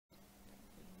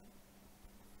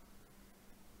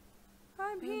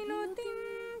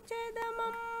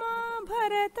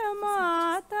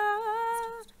భరతమాతా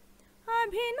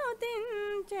అభినుతించెదమమ్మా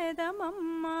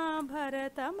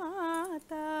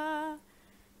భరతమాతా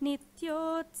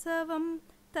నిత్యోత్సవం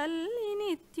తల్లి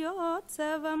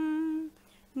నిత్యోత్సవం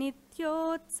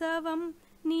నిత్యోత్సవం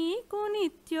నీకు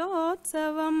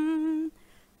నిత్యోత్సవం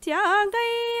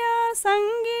త్యాగయ్య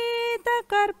సంగీత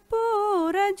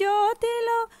కర్పూర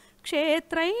జ్యోతిలో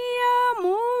క్షేత్రయ్య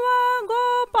మూవ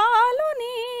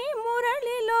గోపాలుని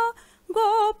మురళిలో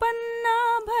గోపన్న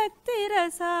భక్తి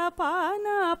రసపాన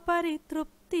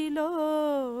పరితృప్తిలో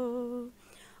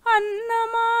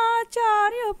అన్నమాచార్యుపద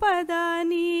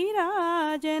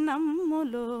నీరాజనమ్ములో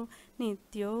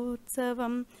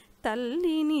నిత్యోత్సవం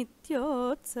తల్లి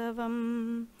నిత్యోత్సవం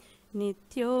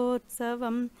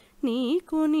నిత్యోత్సవం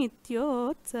నీకు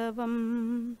నిత్యోత్సవం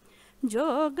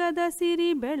ಜೋಗದ ಸಿರಿ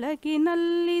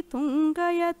ಬೆಳಕಿನಲ್ಲಿ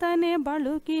ತುಂಗಯತನೆ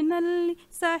ಬಳುಕಿನಲ್ಲಿ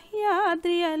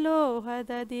ಸಹ್ಯಾದ್ರಿಯ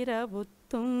ಲೋಹದದಿರ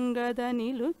ಉತ್ತುಂಗದ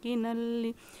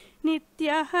ನಿಲುಕಿನಲ್ಲಿ ನಿತ್ಯ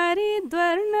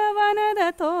ಹರಿದ್ವರ್ಣವನದ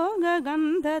ತೋಗ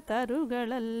ಗಂಧ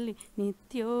ತರುಗಳಲ್ಲಿ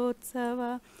ನಿತ್ಯೋತ್ಸವ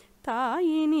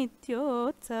ತಾಯಿ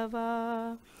ನಿತ್ಯೋತ್ಸವ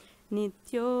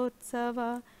ನಿತ್ಯೋತ್ಸವ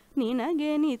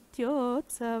ನಿನಗೆ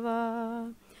நித்யோத்சவ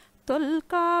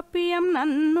தொல்காப்பியம்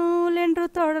நன்னூலென்று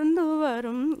தொடர்ந்து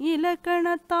வரும்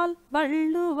இலக்கணத்தால்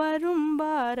வள்ளுவரும்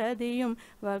பாரதியும்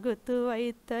வகுத்து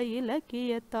வைத்த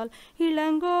இலக்கியத்தால்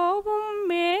இளங்கோவும்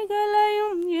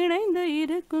மேகலையும் இணைந்து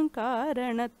இருக்கும்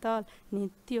காரணத்தால்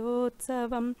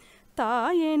நித்யோத்சவம்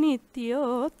தாயே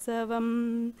நித்யோத்சவம்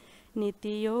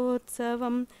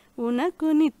நித்யோத்சவம் உனக்கு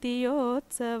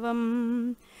நித்யோத்சவம்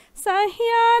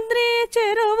சஹ்யாத்ரி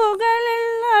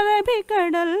செருவுகளில்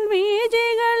அரபிக்கடல்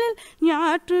வீஜிகளில்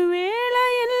ஞாற்று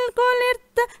வேளையில்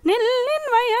குளிர்த்த நெல்லின்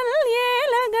வயல்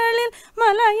ஏலகளில்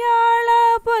மலையாள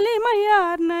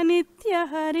பொலிமையார்ந்த நித்ய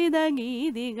ஹரித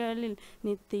கீதிகளில்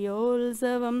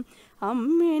நித்யோத்சவம்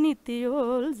அம்மே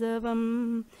நித்யோத்சவம்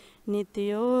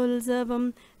நித்யோத்சவம்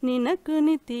நினக்கு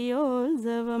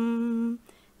நித்யோத்சவம்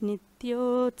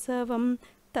நித்யோத்சவம்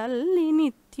தல்லி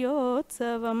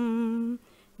நித்யோத்சவம்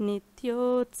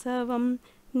நித்யோத்சவம்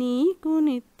நீக்கு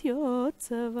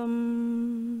நித்யோத்சவம்.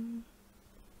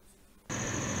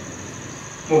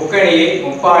 முக்கணியை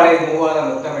முப்பாலை மூவாத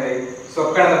முத்தமிழை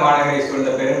சொக்கணத மாநகரை சூழ்ந்த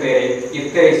பெரும்பெயரை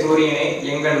இத்திரை சூரியனை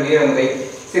எங்கள் உயர்ந்தை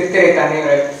சித்திரை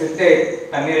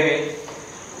தண்ணீரை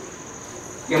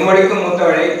எம்மொழிக்கும்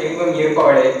மூத்தவளை எங்கும்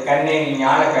இருப்பவளை கண்ணே நீ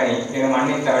ஞானக்கனி எனும்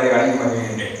அன்னித்தவளை வழங்கி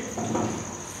வருகின்றேன்.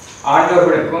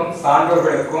 ஆண்டோர்களுக்கும்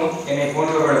சான்றோர்களுக்கும் என்னை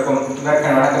போன்றவர்களுக்கும்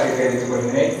முதற்கண் வணக்கத்தை தெரிவித்துக்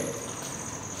கொள்கிறேன்.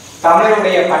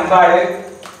 தமிழருடைய பண்பாடு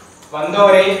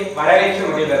வந்தோரை வரவேற்று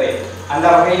மகிழ்வதை அந்த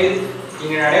வகையில்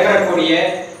இங்கு நடைபெறக்கூடிய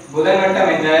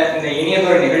புதன்வட்டம் என்ற இந்த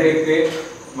இனியதொரு நிகழ்விற்கு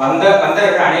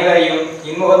வந்தவர்கள் அனைவரையும்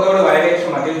இன்முகத்தோடு வரவேற்று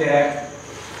மகிழ்ந்திட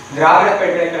திராவிட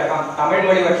பல்கலைக்கழகம் தமிழ்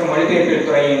மொழி மற்றும் மொழிபெயர்ப்பியல்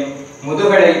துறையின்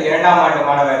முதுகலை 2ஆம் ஆண்டு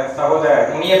மாணவர் சகோதரர்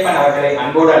முனியப்பன் அவர்களை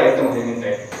அன்போடு அழைத்து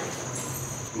மகிழ்கின்றேன்.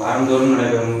 வாரந்தோறும்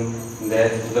நடைபெறும் இந்த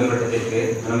புதன்வட்டத்திற்கு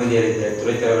அனுமதி அளித்த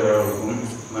துறைத் தலைவர் அவர்களுக்கும்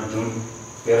மற்றும்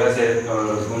பேராசிரியர்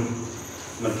அவர்களுக்கும்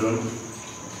மற்றும்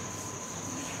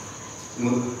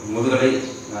முதுகலை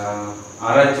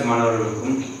ஆராய்ச்சி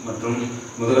மாணவர்களுக்கும் மற்றும்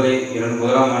முதுகலை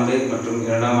 1ஆம் ஆண்டு மற்றும்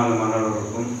 2ஆம் ஆண்டு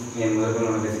மாணவர்களுக்கும் என் முதற்கண்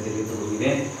வணக்கத்தை தெரிவித்துக்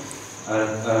கொள்கிறேன்.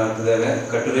 அடுத்ததாக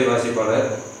கட்டுரை வாசிப்பாளர்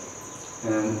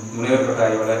முனைவர் பட்ட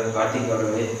ஆய்வாளர் கார்த்திக்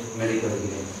அவர்களை மேடைக்கு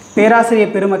வருகிறேன்.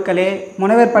 பேராசிரியர் பெருமக்களே,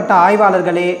 முனைவர் பட்ட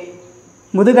ஆய்வாளர்களே,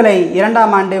 முதுகலை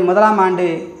 2ஆம் ஆண்டு 1ஆம் ஆண்டு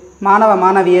மாணவ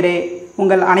மாணவியரே,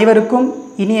 உங்கள் அனைவருக்கும்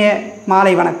இனிய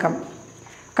மாலை வணக்கம்.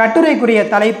 கட்டுரைக்குரிய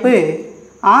தலைப்பு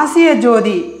ஆசிய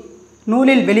ஜோதி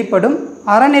நூலில் வெளிப்படும்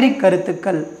அறநெறி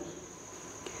கருத்துக்கள்.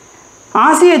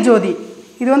 ஆசிய ஜோதி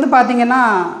இது பார்த்திங்கன்னா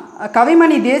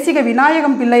கவிமணி தேசிக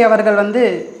விநாயகம் பிள்ளை அவர்கள்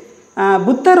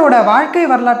புத்தரோட வாழ்க்கை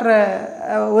வரலாற்றை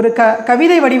ஒரு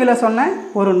கவிதை வடிவில் சொன்ன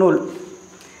ஒரு நூல்.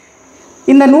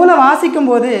 இந்த நூலை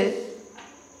வாசிக்கும்போது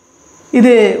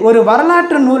இது ஒரு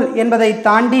வரலாற்று நூல் என்பதை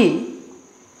தாண்டி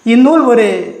இந்நூல் ஒரு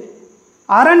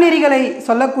அறநெறிகளை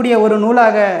சொல்லக்கூடிய ஒரு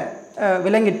நூலாக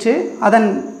விளங்கிற்று.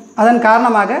 அதன்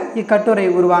காரணமாக இக்கட்டுரை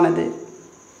உருவானது.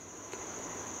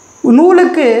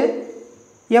 நூலுக்கு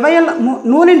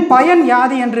நூலின் பயன்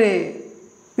யாது என்று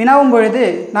வினவும் பொழுது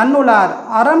நன்னூலார்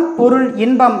அறம் பொருள்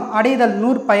இன்பம் அடைதல்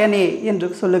நூற்பயனே என்று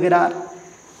சொல்லுகிறார்.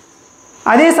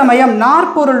 அதே சமயம்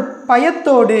நாற்பொருள்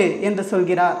பயத்தோடு என்று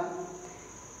சொல்கிறார்.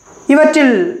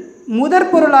 இவற்றில் முதற்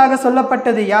பொருளாக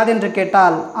சொல்லப்பட்டது யாதென்று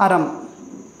கேட்டால் அறம்.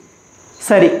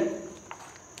 சரி,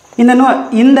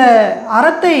 இந்த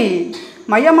அறத்தை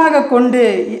மையமாக கொண்டு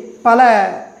பல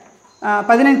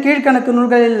 15 கீழ்கணக்கு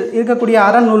நூல்களில் இருக்கக்கூடிய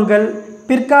அறநூல்கள்,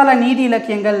 பிற்கால நீதி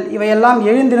இலக்கியங்கள் இவையெல்லாம்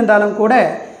எழுந்திருந்தாலும் கூட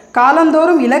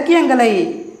காலந்தோறும் இலக்கியங்களை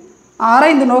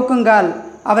ஆராய்ந்து நோக்குங்கால்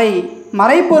அவை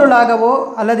மறைப்பொருளாகவோ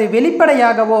அல்லது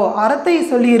வெளிப்படையாகவோ அறத்தை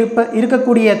சொல்லி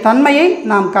இருக்கக்கூடிய தன்மையை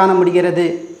நாம் காண முடிகிறது.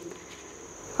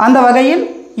 அந்த வகையில்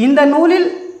இந்த நூலில்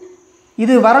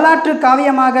இது வரலாற்று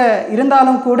காவியமாக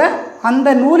இருந்தாலும் கூட அந்த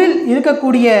நூலில்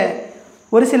இருக்கக்கூடிய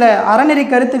ஒரு சில அறநெறி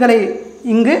கருத்துக்களை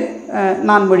இங்கு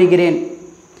நான் மொழிகிறேன்.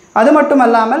 அது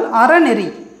மட்டுமல்லாமல் அறநெறி,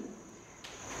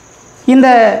 இந்த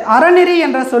அறநெறி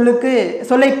என்ற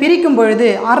சொல்லை பிரிக்கும் பொழுது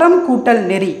அறம் கூட்டல்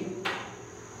நெறி.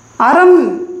 அறம்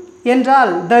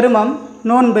என்றால் தர்மம்,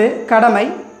 நோன்பு, கடமை,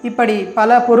 இப்படி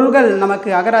பல பொருள்கள் நமக்கு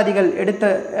அகராதிகள் எடுத்து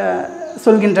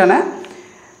சொல்கின்றன.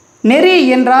 நெறி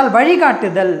என்றால்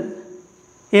வழிகாட்டுதல்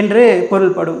என்று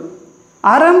பொருள்படும்.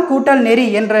 அறம் கூட்டல் நெறி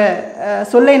என்ற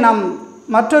சொல்லை நாம்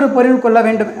மற்றொரு பொருள் கொள்ள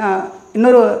வேண்டும்,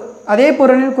 அதே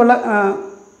பொருளில்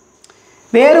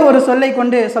வேறு ஒரு சொல்லை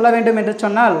கொண்டு சொல்ல வேண்டும் என்று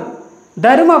சொன்னால்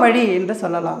தர்ம வழி என்று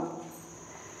சொல்லலாம்.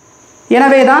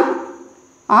 எனவேதான்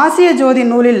ஆசிய ஜோதி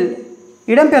நூலில்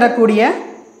இடம்பெறக்கூடிய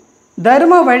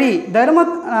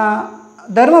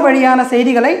தர்ம வழியான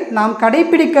செய்திகளை நாம்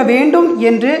கடைபிடிக்க வேண்டும்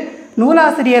என்று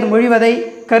நூலாசிரியர் மொழிவதை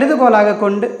கருதுகோளாக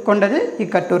கொண்டது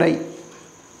இக்கட்டுரை.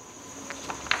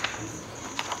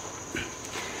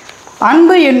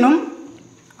 அன்பு என்னும்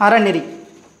அறநெறி.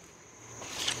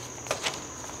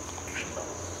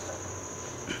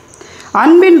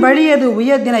 அன்பின் வழியது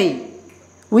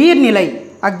உயிர்நிலை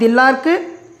அஃதில்லார்க்கு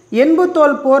என்பு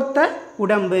தோல் போர்த்த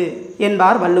உடம்பு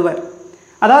என்பார் வள்ளுவர்.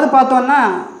 அதாவது பார்த்தோன்னா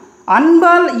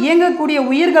அன்பால் இயங்கக்கூடிய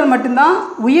உயிர்கள் மட்டும்தான்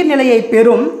உயிர்நிலையை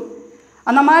பெறும்.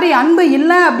 அந்த மாதிரி அன்பு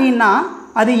இல்லை அப்படின்னா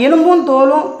அது எலும்பும்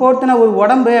தோலும் போர்த்தின ஒரு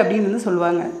உடம்பு அப்படின்னு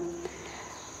சொல்லுவாங்க.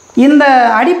 இந்த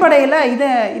அடிப்படையில்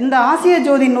இந்த ஆசிய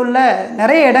ஜோதி நூலில்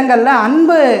நிறைய இடங்களில்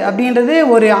அன்பு அப்படின்றது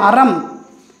ஒரு அறம்,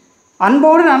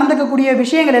 அன்போடு நடந்துக்கக்கூடிய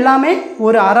விஷயங்கள் எல்லாமே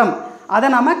ஒரு அறம், அதை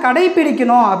நம்ம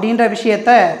கடைப்பிடிக்கணும் அப்படின்ற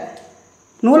விஷயத்தை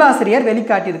நூலாசிரியர்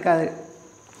வெளிக்காட்டியிருக்காரு.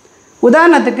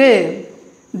 உதாரணத்துக்கு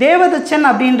தேவதச்சன்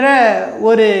அப்படின்ற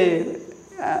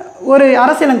ஒரு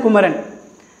அரசியலங்குமரன்,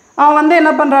 அவன்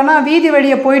என்ன பண்ணுறான்னா வீதி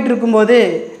வழியை போயிட்டு இருக்கும்போது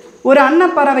ஒரு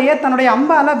அன்னப்பறவையை தன்னுடைய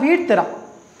அம்பால் வீழ்த்துறான்.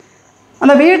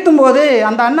 அந்த வீழ்த்தும்போது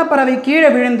அந்த அன்னப்பறவை கீழே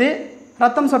விழுந்து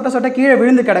ரத்தம் சொட்ட சொட்ட கீழே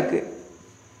விழுந்து கிடக்கு.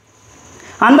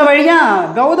 அந்த வழியாக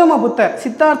கௌதம புத்தர்,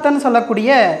 சித்தார்த்தன்னு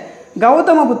சொல்லக்கூடிய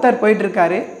கௌதம புத்தர்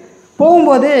போயிட்டுருக்காரு.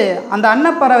 போகும்போது அந்த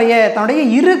அன்னப்பறவையை தன்னுடைய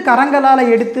இரு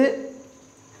கரங்களால் எடுத்து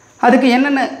அதுக்கு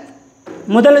என்னென்ன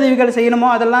முதலுதவிகள் செய்யணுமோ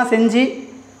அதெல்லாம் செஞ்சு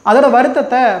அதோட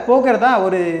வருத்தத்தை போக்குறதா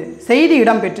ஒரு செய்தி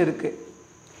இடம் பெற்றிருக்கு.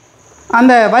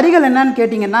 அந்த வரிகள் என்னன்னு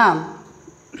கேட்டிங்கன்னா,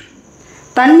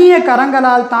 தண்ணிய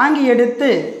கரங்களால் தாங்கி எடுத்து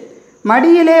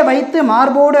மடியிலே வைத்து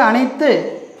மார்போடு அணைத்து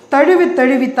தழுவி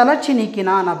தழுவி தளர்ச்சி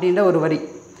நீக்கினான் அப்படின்ற ஒரு வரி.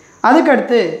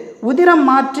 அதுக்கடுத்து உதிரம்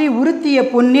மாற்றி உறுத்திய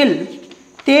புண்ணில்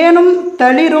தேனும்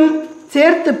தளிரும்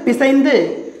சேர்த்து பிசைந்து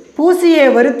பூசிய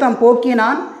வருத்தம்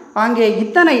போக்கினான் அங்கே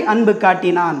இத்தனை அன்பு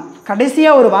காட்டினான்.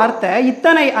 கடைசியாக ஒரு வார்த்தை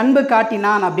இத்தனை அன்பு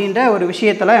காட்டினான் அப்படின்ற ஒரு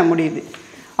விஷயத்தில் முடியுது.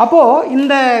 அப்போது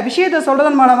இந்த விஷயத்தை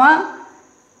சொல்கிறதன் மூலமாக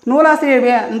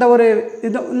நூலாசிரியர் இந்த ஒரு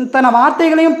இத்தனை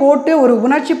வார்த்தைகளையும் போட்டு ஒரு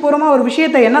உணர்ச்சி பூர்வமாக ஒரு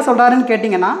விஷயத்தை என்ன சொல்கிறாருன்னு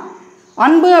கேட்டிங்கன்னா,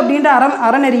 அன்பு அப்படின்ற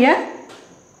அறநெறியை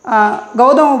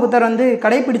கௌதம புத்தர்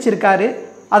கடைப்பிடிச்சிருக்காரு.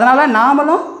 அதனால்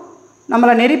நாமளும்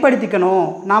நம்மளை நெறிப்படுத்திக்கணும்,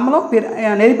 நாமளும்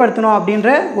நெறிப்படுத்தணும்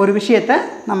அப்படின்ற ஒரு விஷயத்தை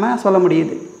நம்ம சொல்ல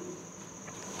முடியுது.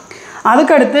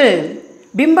 அதுக்கடுத்து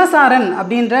பிம்பசாரன்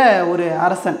அப்படின்ற ஒரு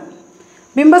அரசன்.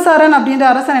 பிம்பசாரன் அப்படின்ற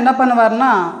அரசன் என்ன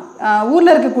பண்ணுவார்னா,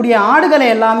 ஊரில் இருக்கக்கூடிய ஆடுகளை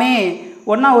எல்லாமே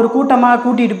ஒன்றா ஒரு கூட்டமாக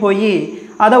கூட்டிகிட்டு போய்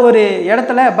அதை ஒரு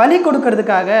இடத்துல பலி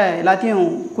கொடுக்கறதுக்காக எல்லாத்தையும்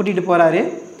கூட்டிகிட்டு போகிறாரு.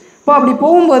 இப்போ அப்படி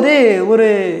போகும்போது ஒரு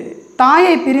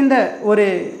தாயை பிரிந்த ஒரு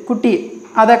குட்டி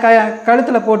அதை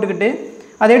கழுத்தில் போட்டுக்கிட்டு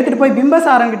அதை எடுத்துகிட்டு போய்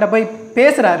பிம்பசாரன்கிட்ட போய்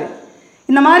பேசுகிறாரு.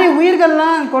 இந்த மாதிரி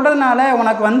உயிர்கள்லாம் கொள்றதுனால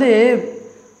உனக்கு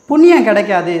புண்ணியம்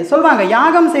கிடைக்காது சொல்லுவாங்க.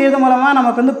 யாகம் செய்கிறது மூலமாக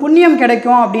நமக்கு புண்ணியம்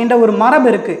கிடைக்கும் அப்படின்ற ஒரு மரபு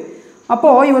இருக்குது.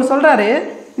 அப்போது இவர் சொல்கிறாரு,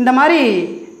 இந்த மாதிரி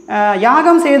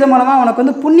யாகம் செய்கிறது மூலமாக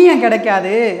உனக்கு புண்ணியம்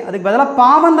கிடைக்காது, அதுக்கு பதிலாக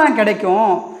பாவம் தான்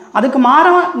கிடைக்கும். அதுக்கு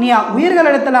மாறாக நீ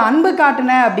உயிர்களிடத்தில் அன்பு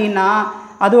காட்டின அப்படின்னா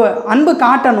அது அன்பு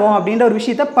காட்டணும் அப்படின்ற ஒரு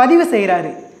விஷயத்தை பதிவு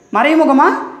செய்கிறாரு.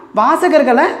 மறைமுகமாக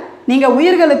வாசகர்களை நீங்கள்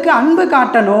உயிர்களுக்கு அன்பு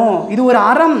காட்டணும், இது ஒரு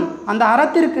அறம், அந்த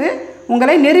அறத்திற்கு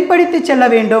உங்களை நெறிப்படுத்தி செல்ல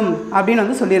வேண்டும்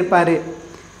அப்படின்னு சொல்லியிருப்பார்.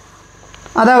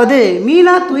 அதாவது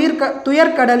மீளா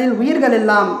துயர்கடலில் உயிர்கள்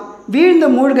எல்லாம் வீழ்ந்து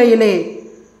மூழ்கையிலே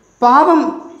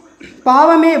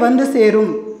பாவமே வந்து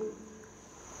சேரும்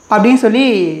அப்படின்னு சொல்லி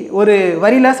ஒரு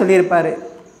வரியில் சொல்லியிருப்பார்.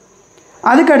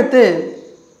 அதுக்கடுத்து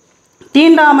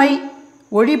தீண்டாமை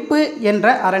ஒழிப்பு என்ற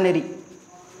அறநெறி.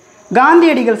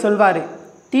 காந்தியடிகள் சொல்வார்,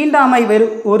 தீண்டாமை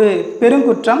ஒரு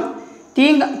பெருங்குற்றம்,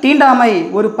 தீண்டாமை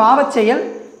ஒரு பாவச் செயல்,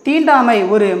 தீண்டாமை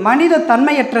ஒரு மனித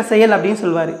தன்மையற்ற செயல் அப்படின்னு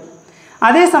சொல்வார்.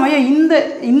 அதே சமயம்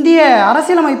இந்திய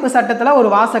அரசியலமைப்பு சட்டத்தில் ஒரு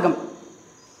வாசகம்,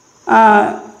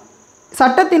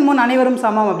 சட்டத்தின் முன் அனைவரும்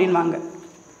சமம் அப்படின்வாங்க.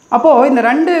 அப்போது இந்த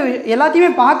ரெண்டு எல்லாத்தையுமே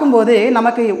பார்க்கும்போது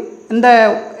நமக்கு இந்த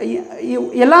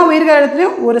எல்லா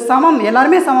உயிர்களிடத்துலையும் ஒரு சமம்,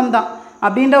 எல்லாருமே சமம் தான்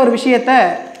அப்படின்ற ஒரு விஷயத்தை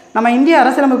நம்ம இந்திய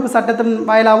அரசியலமைப்பு சட்டத்தின்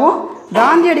வாயிலாகவும்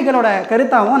காந்தியடிகளோட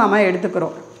கருத்தாகவும் நம்ம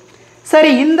எடுத்துக்கிறோம்.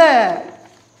 சரி,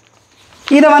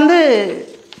 இதை வந்து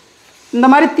இந்த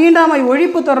மாதிரி தீண்டாமை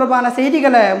ஒழிப்பு தொடர்பான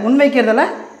செய்திகளை முன்வைக்கிறதுல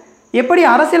எப்படி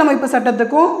அரசியலமைப்பு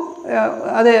சட்டத்துக்கும்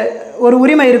அது ஒரு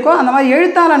உரிமை இருக்கோ அந்த மாதிரி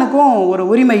எழுத்தாளனுக்கும் ஒரு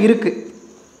உரிமை இருக்குது.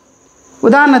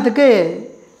 உதாரணத்துக்கு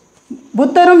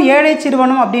புத்தரும் ஏழை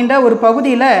சிறுவனும் அப்படின்ற ஒரு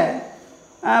பகுதியில்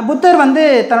புத்தர் வந்து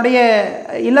தன்னுடைய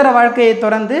இல்லற வாழ்க்கையை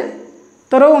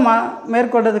துறவு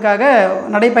மேற்கொள்றதுக்காக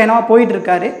நடைப்பயணமாக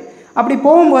போயிட்டுருக்காரு. அப்படி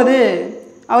போகும்போது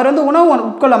அவர் வந்து உணவு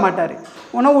உட்கொள்ள மாட்டார்.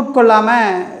 உணவு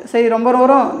உட்கொள்ளாமல் சரி ரொம்ப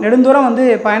நெடுந்தூரம் வந்து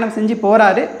பயணம் செஞ்சு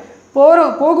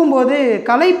போகும்போது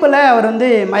களைப்பில் அவர் வந்து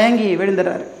மயங்கி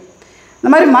விழுந்துடுறாரு. இந்த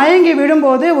மாதிரி மயங்கி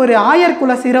விழும்போது ஒரு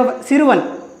ஆயர்குல சிறுவன்,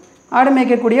 ஆடு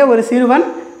மேய்க்கக்கூடிய ஒரு சிறுவன்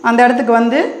அந்த இடத்துக்கு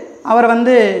வந்து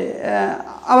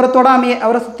அவரை தொடாமையே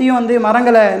அவரை சுற்றியும் வந்து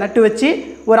மரங்களை நட்டு வச்சு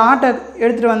ஒரு ஆட்டை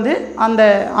எடுத்துகிட்டு வந்து அந்த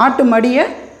ஆட்டு மடியை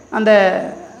அந்த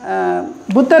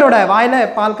புத்தரோட வாயில்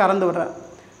பால் கறந்து விடுறார்.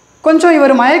 கொஞ்சம்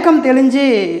இவர் மயக்கம் தெளிஞ்சு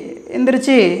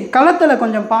எந்திரிச்சு களத்தில்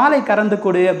கொஞ்சம் பாலை கறந்து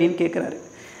கொடு அப்படின்னு கேட்குறாரு.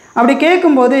 அப்படி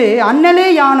கேட்கும்போது அண்ணலே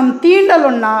யானும் தீண்டல்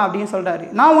ஒண்ணா அப்படின்னு சொல்கிறாரு.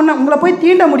 நான் உங்களை போய்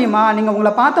தீண்ட முடியுமா? நீங்கள்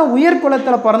உங்களை பார்த்தா உயர்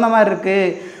குலத்தில் பிறந்த மாதிரி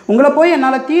இருக்குது, உங்களை போய்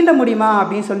என்னால் தீண்ட முடியுமா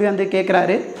அப்படின்னு சொல்லி வந்து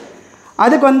கேட்குறாரு.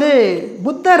 அதுக்கு வந்து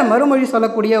புத்தர் மறுமொழி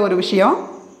சொல்லக்கூடிய ஒரு விஷயம்,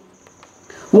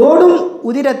 ஓடும்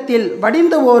உதிரத்தில்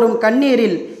வடிந்து ஓரும்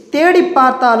கண்ணீரில் தேடி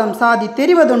பார்த்தாலும் சாதி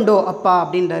தெரிவதுண்டோ அப்பா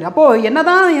அப்படின்றாரு. அப்போது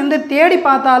என்னதான் வந்து தேடி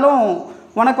பார்த்தாலும்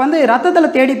உனக்கு வந்து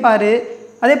ரத்தத்தில் தேடிப்பார்,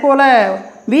 அதே போல்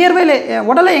வியர்வையில்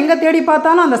உடலை எங்கே தேடி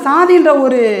பார்த்தாலும் அந்த சாதின்ற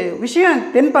ஒரு விஷயம்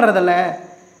தென்படுறதில்ல.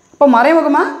 இப்போ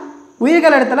மறைமுகமாக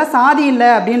உயிர்கள் இடத்துல சாதி இல்லை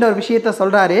அப்படின்ற ஒரு விஷயத்த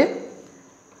சொல்கிறாரு.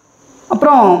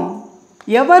 அப்புறம்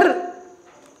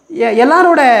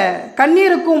எல்லாரோட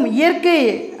கண்ணீருக்கும் இயற்கை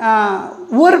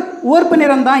உவர்ப்பு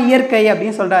நிறம் தான் இயற்கை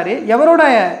அப்படின்னு சொல்கிறாரு.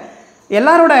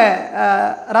 எல்லாரோட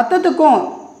ரத்தத்துக்கும்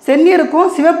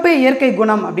செந்நீருக்கும் சிவப்பே இயற்கை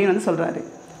குணம் அப்படின்னு வந்து சொல்கிறாரு.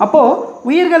 அப்போது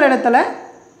உயிர்களிடத்துல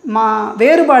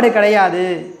வேறுபாடு கிடையாது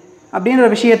அப்படின்ற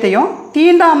விஷயத்தையும்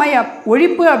தீண்டாமை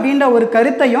ஒழிப்பு அப்படின்ற ஒரு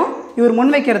கருத்தையும் இவர்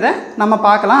முன்வைக்கிறத நம்ம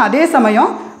பார்க்கலாம். அதே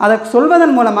சமயம் அதை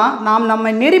சொல்வதன் மூலமாக நாம்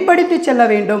நம்மை நெறிப்படுத்தி செல்ல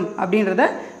வேண்டும் அப்படின்றத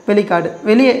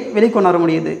வெளிக்கொணர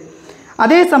முடியுது.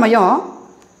 அதே சமயம்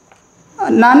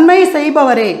நன்மை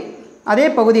செய்பவரே, அதே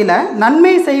பகுதியில்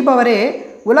நன்மை செய்பவரே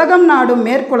உலகம் நாடும்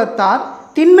மேற்குலத்தார்,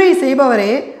 திண்மை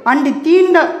செய்பவரே அண்டி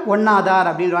தீண்ட ஒண்ணாதார்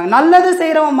அப்படின்றாங்க. நல்லது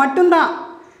செய்கிறவன்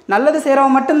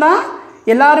மட்டும்தான்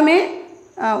எல்லாருமே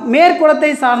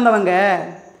மேற்குலத்தை சார்ந்தவங்க.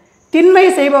 திண்மை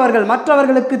செய்பவர்கள்,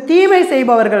 மற்றவர்களுக்கு தீமை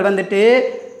செய்பவர்கள் வந்துட்டு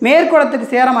மேற்குலத்துக்கு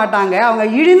சேர மாட்டாங்க, அவங்க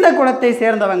இழிந்த குலத்தை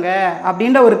சேர்ந்தவங்க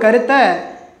அப்படின்ற ஒரு கருத்தை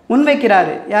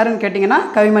முன்வைக்கிறாரு. யாருன்னு கேட்டிங்கன்னா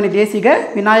கவிமணி தேசிக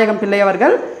விநாயகம் பிள்ளை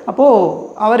அவர்கள். அப்போது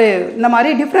அவர் இந்த மாதிரி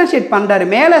டிஃப்ரென்ஷியேட் பண்ணுறாரு.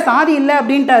 மேலே சாதி இல்லை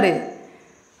அப்படின்ட்டாரு,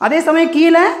 அதே சமயம்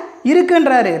கீழே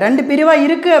இருக்குன்றாரு, ரெண்டு பிரிவாக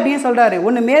இருக்குது அப்படின்னு சொல்கிறாரு.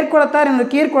 ஒன்று மேற்குலத்தார்,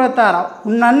 இன்னொரு கீழ்குலத்தார்.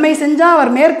 நன்மை செஞ்சால்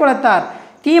அவர் மேற்குலத்தார்,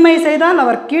 தீமை செய்தால்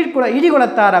அவர்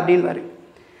இழிகுலத்தார் அப்படின்வார்.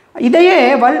 இதையே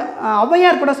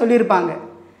ஔவையார் கூட சொல்லியிருப்பாங்க,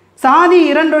 சாதி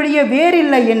இரண்டொழிய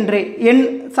வேறில்லை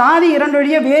சாதி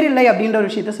இரண்டொழிய வேறில்லை அப்படின்ற ஒரு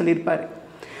விஷயத்த சொல்லியிருப்பார்.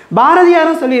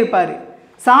 பாரதியாரும் சொல்லியிருப்பார்,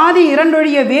 சாதி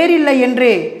இரண்டொழிய வேறில்லை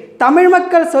என்றே தமிழ்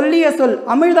மக்கள் சொல்லிய சொல்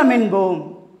அமிழ்தம் என்போம்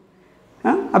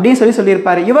அப்படின்னு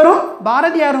சொல்லியிருப்பார். இவரும்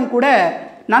பாரதியாரும் கூட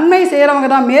நன்மை செய்கிறவங்க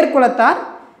தான் மேற்குலத்தார்,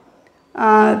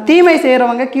 தீமை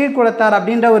செய்கிறவங்க கீழ்குலத்தார்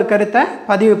அப்படின்ற ஒரு கருத்தை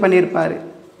பதிவு பண்ணியிருப்பார்.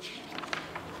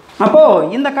 அப்போது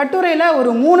இந்த கட்டுரையில் ஒரு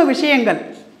 3 விஷயங்கள்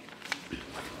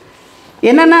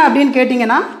என்னென்ன அப்படின்னு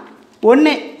கேட்டிங்கன்னா,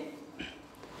 ஒன்று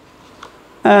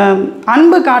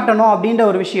அன்பு காட்டணும் அப்படின்ற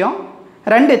ஒரு விஷயம்,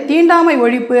 2 தீண்டாமை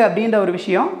ஒழிப்பு அப்படின்ற ஒரு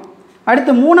விஷயம்,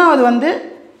 அடுத்து 3வது வந்து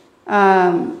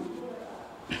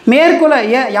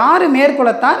யார்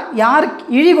மேற்குலத்தார் யார்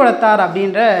இழிகுலத்தார்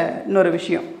அப்படின்ற இன்னொரு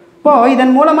விஷயம். இப்போது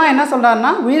இதன் மூலமாக என்ன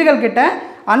சொல்கிறாருன்னா, உயிர்கள்கிட்ட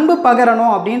அன்பு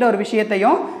பகரணும் அப்படின்ற ஒரு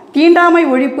விஷயத்தையும், தீண்டாமை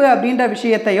ஒழிப்பு அப்படின்ற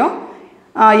விஷயத்தையும்,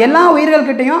 எல்லா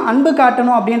உயிர்கள்கிட்டையும் அன்பு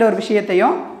காட்டணும் அப்படின்ற ஒரு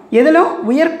விஷயத்தையும், எதிலும்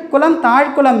உயர்குலம்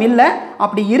தாழ்குலம் இல்லை,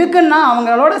 அப்படி இருக்குன்னா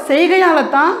அவங்களோட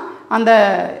செய்கையால் தான் அந்த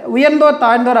உயர்ந்தோர்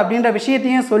தாழ்ந்தோர் அப்படின்ற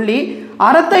விஷயத்தையும் சொல்லி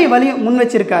அறத்தை முன்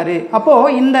வச்சிருக்காரு.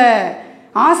 அப்போது இந்த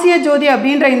ஆசிய ஜோதி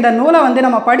அப்படின்ற இந்த நூலை வந்து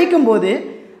நம்ம படிக்கும்போது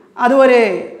அது ஒரு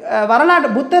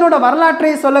புத்தரோட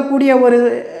வரலாற்றை சொல்லக்கூடிய ஒரு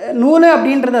நூல்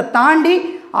அப்படின்றத தாண்டி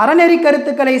அறநெறி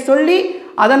கருத்துக்களை சொல்லி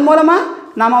அதன் மூலமாக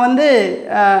நம்ம வந்து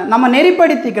நம்ம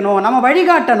நெறிப்படுத்திக்கணும், நம்ம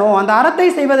வழிகாட்டணும், அந்த அறத்தை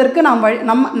செய்வதற்கு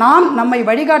நாம் நம்மை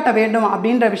வழிகாட்ட வேண்டும்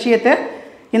அப்படின்ற விஷயத்தை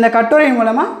இந்த கட்டுரை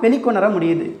மூலமாக வெளிக்கொணர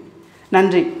முடியுது.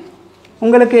 நன்றி.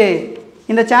 உங்களுக்கு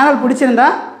இந்த சேனல் பிடிச்சிருந்தா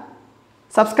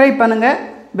சப்ஸ்கிரைப் பண்ணுங்கள்,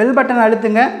 பெல் பட்டன்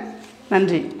அழுத்துங்க.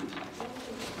 நன்றி.